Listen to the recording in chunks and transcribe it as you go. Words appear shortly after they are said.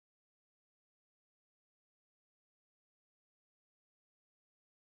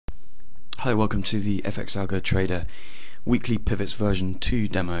Hi, welcome to the FX Algo Trader Weekly Pivots version 2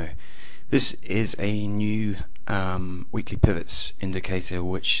 demo. This is a new weekly pivots indicator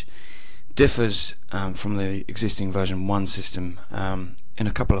which differs from the existing version 1 system in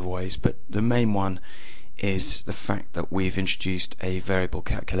a couple of ways, but the main one is the fact that we've introduced a variable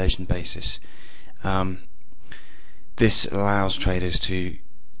calculation basis. This allows traders to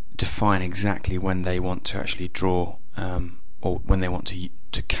define exactly when they want to actually draw or when they want to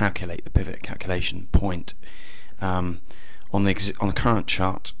calculate the pivot calculation point. On the current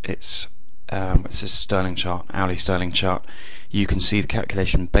chart, it's a sterling chart, hourly sterling chart. You can see the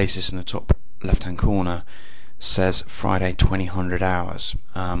calculation basis in the top left-hand corner says Friday 2000 hours,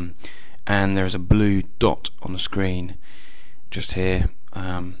 and there's a blue dot on the screen just here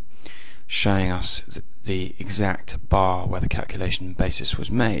showing us the exact bar where the calculation basis was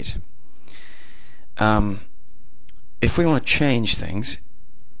made. If we want to change things,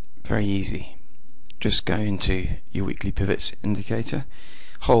 very easy. Just go into your weekly pivots indicator.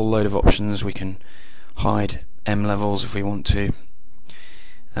 Whole load of options. We can hide M levels if we want to,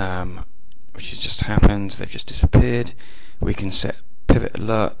 which has just happened. They've just disappeared. We can set pivot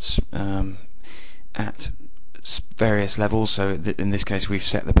alerts at various levels. So in this case, we've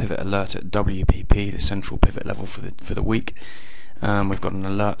set the pivot alert at WPP, the central pivot level for the week. We've got an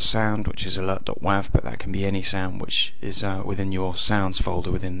alert sound, which is alert.wav, but that can be any sound which is within your sounds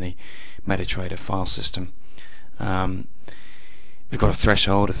folder within the Metatrader file system. We've got a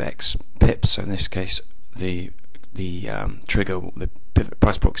threshold of X pips, so in this case the trigger, the pivot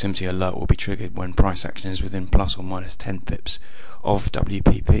price proximity alert, will be triggered when price action is within plus or minus 10 pips of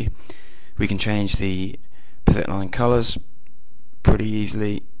WPP. We can change the pivot line colors pretty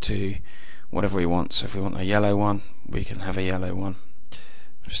easily to whatever we want. So if we want a yellow one, we can have a yellow one.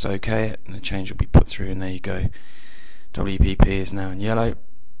 Just OK it, and the change will be put through, and there you go. WPP is now in yellow.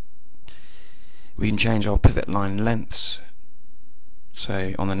 We can change our pivot line lengths.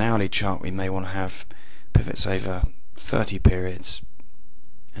 So on an hourly chart, we may want to have pivots over 30 periods,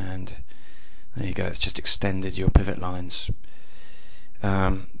 and there you go. It's just extended your pivot lines.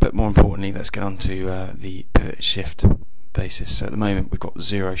 But more importantly, let's get on to the pivot shift basis. So at the moment, we've got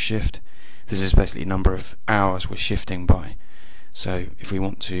 0 shift. This is basically number of hours we're shifting by. So if we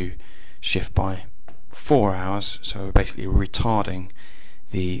want to shift by 4 hours, so we're basically retarding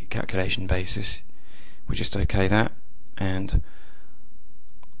the calculation basis, we just OK that, and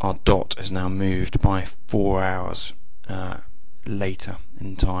our dot is now moved by 4 hours later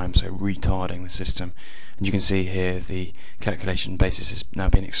in time, so retarding the system. And you can see here the calculation basis has now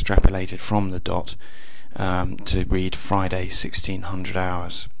been extrapolated from the dot to read Friday 1600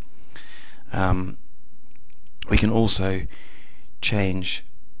 hours. We can also change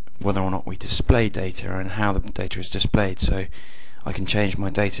whether or not we display data and how the data is displayed. So I can change my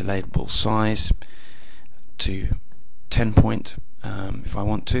data label size to 10 point if I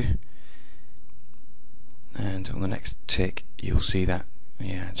want to, and on the next tick you'll see that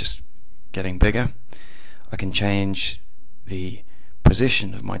just getting bigger. I can change the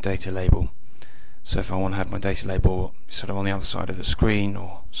position of my data label. So if I want to have my data label sort of on the other side of the screen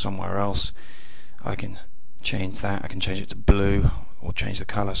or somewhere else, I can change that. I can change it to blue, or change the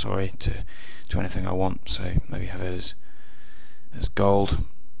color, sorry, to anything I want. So maybe have it as gold,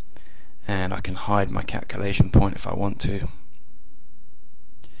 and I can hide my calculation point if I want to.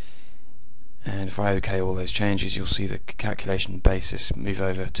 And if I OK all those changes, you'll see the calculation basis move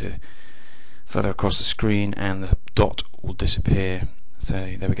over to further across the screen, and the dot will disappear.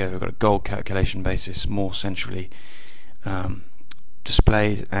 So there we go, we've got a gold calculation basis more centrally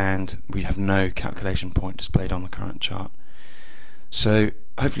displayed, and we have no calculation point displayed on the current chart. So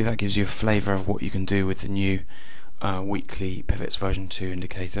hopefully that gives you a flavour of what you can do with the new weekly pivots version 2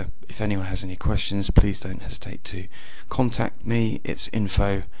 indicator. If anyone has any questions, please don't hesitate to contact me. It's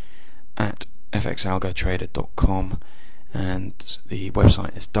info@fxalgotrader.com, and the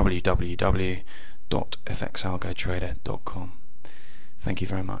website is www.fxalgotrader.com. Thank you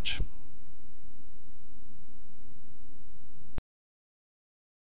very much.